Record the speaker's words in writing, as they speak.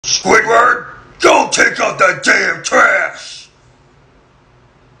Squidward, go take out that damn trash!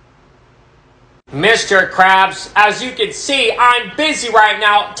 Mr. Krabs, as you can see, I'm busy right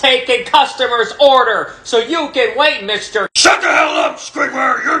now taking customers' order, so you can wait, Mr. Shut the hell up,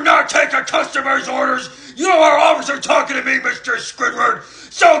 Squidward! You're not taking customers' orders! You know our officer talking to me, Mr. Squidward!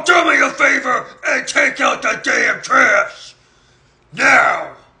 So do me a favor and take out the damn trash!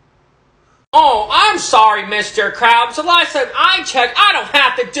 Now! Oh, I'm sorry, Mr. Krabs. The last time I checked, I don't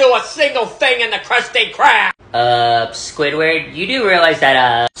have to do a single thing in the Krusty Krab. Squidward, you do realize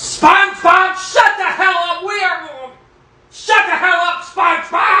that, SpongeBob, shut the hell up! Shut the hell up,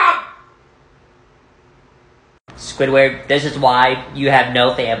 SpongeBob! Squidward, this is why you have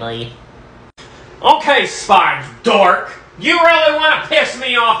no family. Okay, Sponge Dork. You really want to piss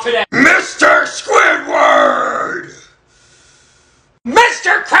me off today? Mr. Squidward!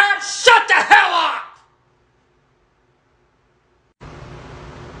 Mr. Krabs, shut the hell up!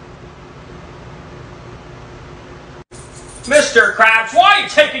 Mr. Krabs, why are you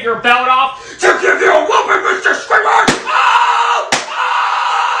taking your belt off? To give you